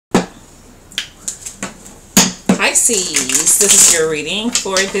Pisces, this is your reading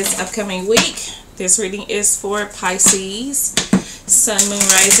for this upcoming week. This reading is for Pisces, Sun, Moon,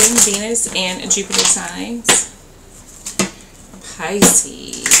 Rising, Venus, and Jupiter signs.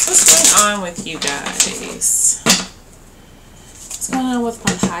 Pisces, what's going on with you guys? What's going on with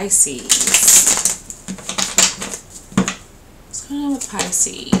my Pisces? What's going on with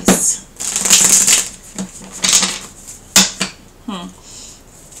Pisces?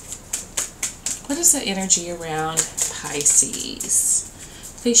 What is the energy around Pisces?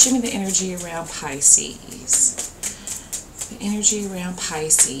 Please show me the energy around Pisces. The energy around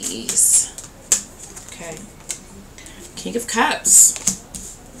Pisces. Okay. King of Cups.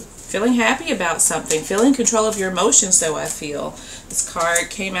 Feeling happy about something. Feeling control of your emotions, though, I feel. This card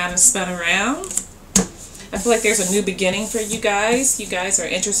came out and spun around. I feel like there's a new beginning for you guys. You guys are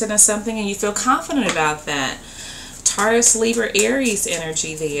interested in something and you feel confident about that. Taurus, Libra, Aries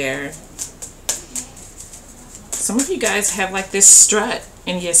energy there. Some of you guys have like this strut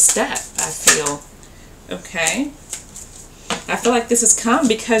in your step, I feel. Okay. I feel like this has come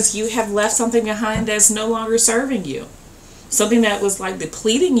because you have left something behind that's no longer serving you. Something that was like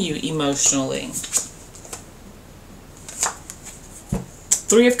depleting you emotionally.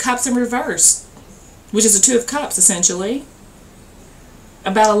 Three of Cups in reverse, which is a Two of Cups essentially.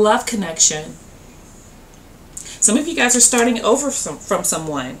 About a love connection. Some of you guys are starting over from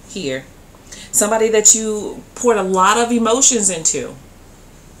someone here. Somebody that you poured a lot of emotions into.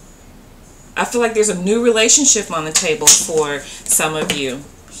 I feel like there's a new relationship on the table for some of you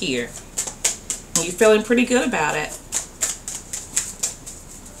here. And you're feeling pretty good about it.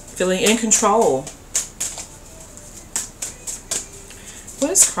 Feeling in control.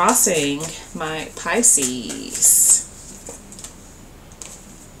 What is crossing my Pisces?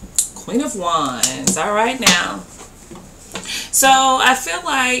 Queen of Wands. All right now. So I feel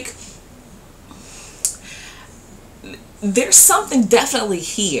like there's something definitely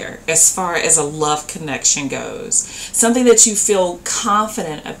here as far as a love connection goes. Something that you feel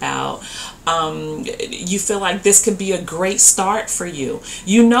confident about. You feel like this could be a great start for you.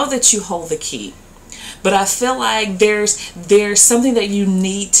 You know that you hold the key. But I feel like there's something that you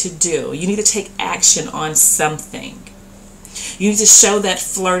need to do. You need to take action on something. You need to show that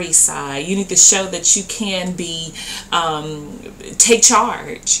flirty side. You need to show that you can be, take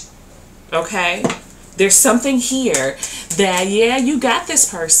charge. Okay? There's something here that, yeah, you got this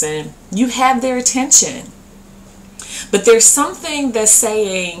person. You have their attention. But there's something that's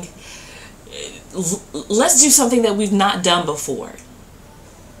saying, let's do something that we've not done before.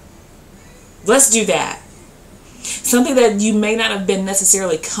 Let's do that. Something that you may not have been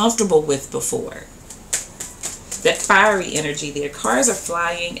necessarily comfortable with before. That fiery energy there. Cards are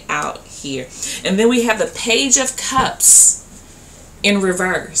flying out here. And then we have the Page of Cups in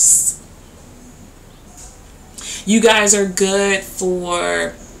reverse. You guys are good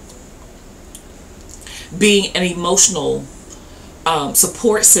for being an emotional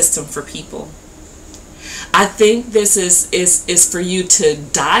support system for people. I think this is for you to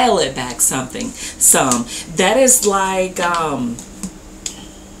dial it back some. That is like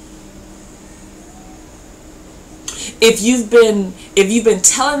if you've been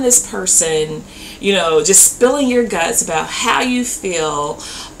telling this person, you know, just spilling your guts about how you feel,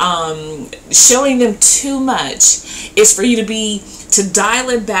 showing them too much, is for you to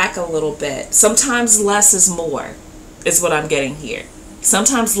dial it back a little bit. Sometimes less is more, is what I'm getting here.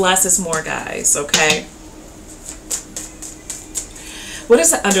 Sometimes less is more, guys, okay? What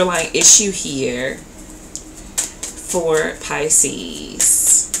is the underlying issue here for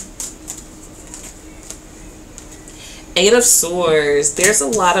Pisces? Eight of Swords. There's a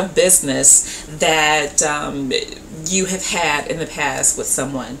lot of business that you have had in the past with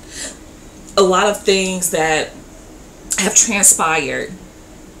someone. A lot of things that have transpired.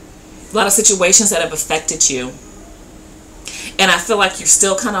 A lot of situations that have affected you. And I feel like you're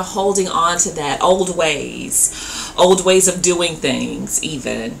still kind of holding on to that. Old ways of doing things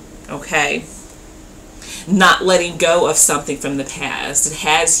even. Okay? Not letting go of something from the past. It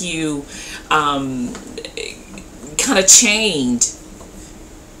has you kind of chained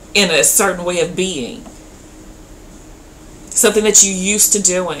in a certain way of being. Something that you're used to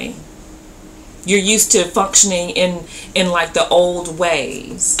doing. You're used to functioning in like the old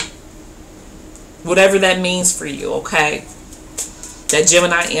ways. Whatever that means for you, okay? That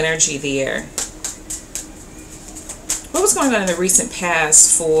Gemini energy there. What was going on in the recent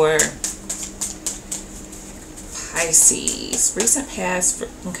past for Pisces? Recent past for,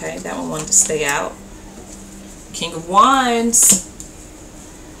 okay, that one wanted to stay out. King of Wands.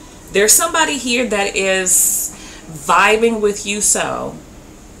 There's somebody here that is vibing with you so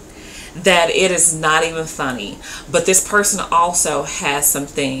that it is not even funny. But this person also has some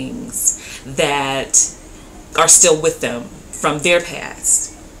things that are still with them from their past.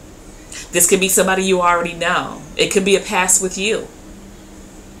 This could be somebody you already know. It could be a past with you.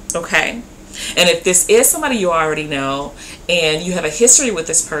 Okay? And if this is somebody you already know and you have a history with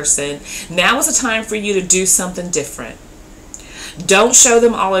this person, now is the time for you to do something different. Don't show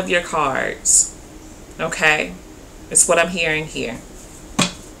them all of your cards. Okay? It's what I'm hearing here.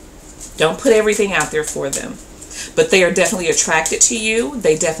 Don't put everything out there for them. But they are definitely attracted to you.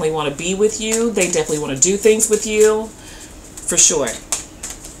 They definitely want to be with you. They definitely want to do things with you. For sure.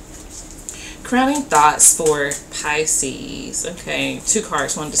 Crowning thoughts for Pisces. Okay, 2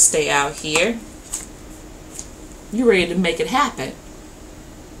 cards wanted to stay out here. You're ready to make it happen.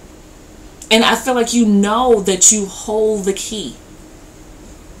 And I feel like you know that you hold the key.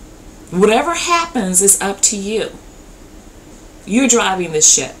 Whatever happens is up to you. You're driving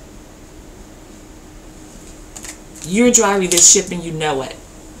this ship. You're driving this ship and you know it.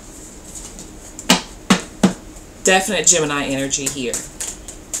 Definite Gemini energy here.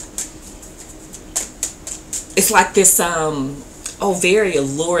 It's like this, very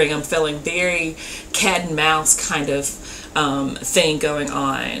alluring. I'm feeling very cat and mouse kind of thing going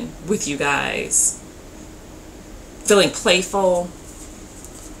on with you guys. Feeling playful.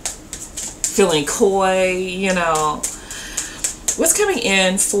 Feeling coy, you know. What's coming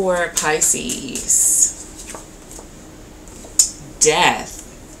in for Pisces?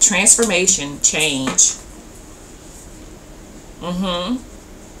 Death, transformation, change.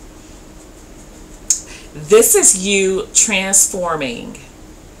 This is you transforming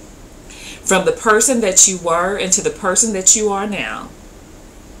from the person that you were into the person that you are now,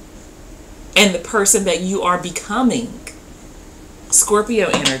 and the person that you are becoming. Scorpio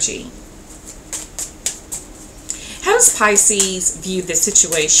energy. How does Pisces view this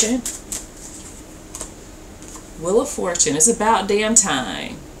situation? Wheel of Fortune. It's about damn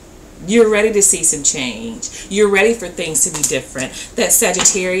time. You're ready to see some change. You're ready for things to be different. That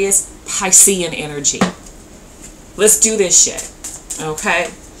Sagittarius, Piscean energy. Let's do this shit. Okay?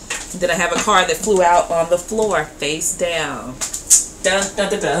 Then I have a card that flew out on the floor, face down. Dun,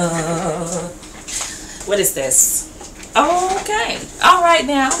 dun, dun, dun. What is this? Okay. All right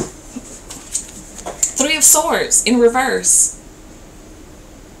now. 3 of Swords in reverse.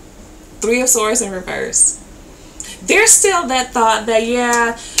 3 of Swords in reverse. There's still that thought that,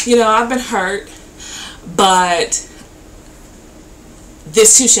 yeah, you know, I've been hurt, but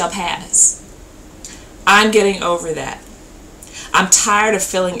this too shall pass. I'm getting over that. I'm tired of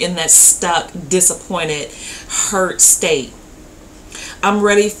feeling in that stuck, disappointed, hurt state. I'm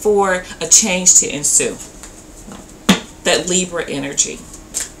ready for a change to ensue. That Libra energy.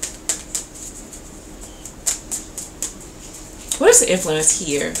 What is the influence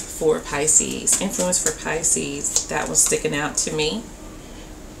here for Pisces? Influence for Pisces. That one's sticking out to me.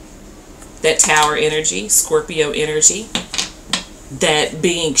 That Tower energy, Scorpio energy. That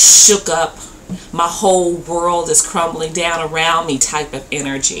being shook up, my whole world is crumbling down around me type of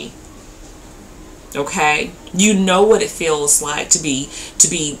energy. Okay? You know what it feels like to be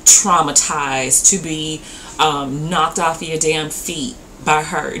traumatized, to be knocked off your damn feet by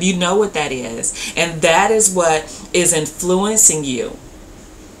her. You know what that is. And that is what is influencing you.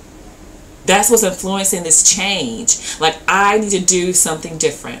 That's what's influencing this change. Like, I need to do something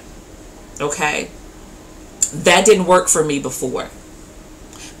different. Okay? That didn't work for me before.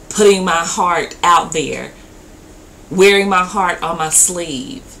 Putting my heart out there. Wearing my heart on my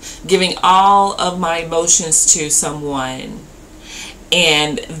sleeve. Giving all of my emotions to someone.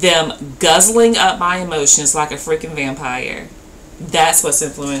 And them guzzling up my emotions like a freaking vampire. That's what's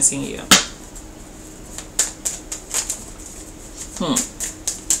influencing you.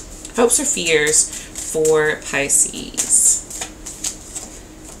 Hopes or fears for Pisces.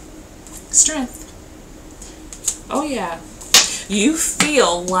 Strength. Oh yeah. You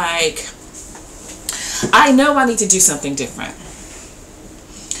feel like, I know I need to do something different.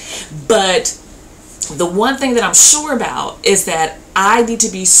 But the one thing that I'm sure about is that I need to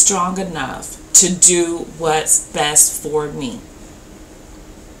be strong enough to do what's best for me.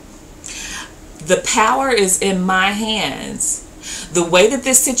 The power is in my hands. The way that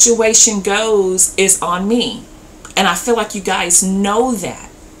this situation goes is on me. And I feel like you guys know that.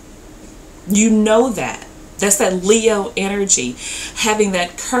 You know that. That's that Leo energy. Having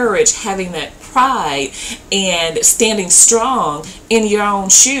that courage, having that pride, and standing strong in your own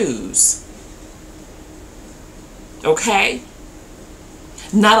shoes. Okay?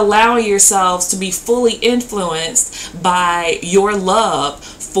 not allowing yourselves to be fully influenced by your love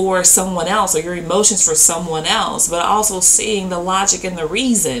for someone else or your emotions for someone else, but also seeing the logic and the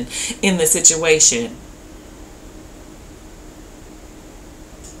reason in the situation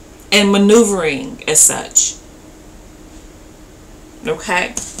and maneuvering as such. Okay?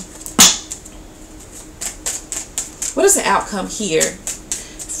 What is the outcome here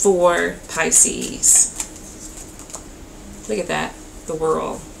for Pisces? Look at that. The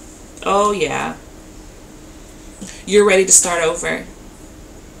world. Oh, yeah. You're ready to start over.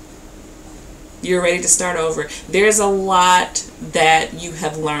 You're ready to start over. There's a lot that you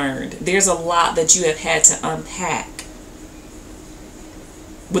have learned. There's a lot that you have had to unpack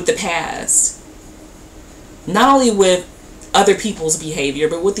with the past. Not only with other people's behavior,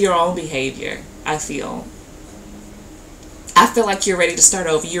 but with your own behavior, I feel. I feel like you're ready to start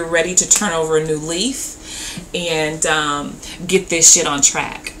over. You're ready to turn over a new leaf and get this shit on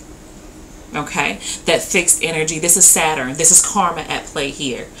track. Okay? That fixed energy. This is Saturn. This is karma at play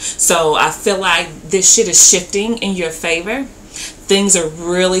here. So I feel like this shit is shifting in your favor. Things are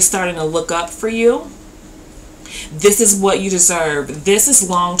really starting to look up for you. This is what you deserve. This is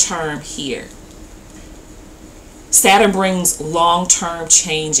long-term here. Saturn brings long-term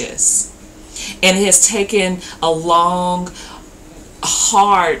changes. And it has taken a long,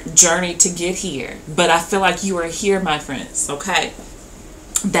 hard journey to get here. But I feel like you are here, my friends. Okay?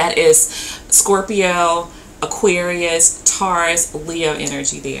 That is Scorpio, Aquarius, Taurus, Leo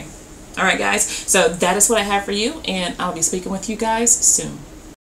energy there. All right, guys. So that is what I have for you. And I'll be speaking with you guys soon.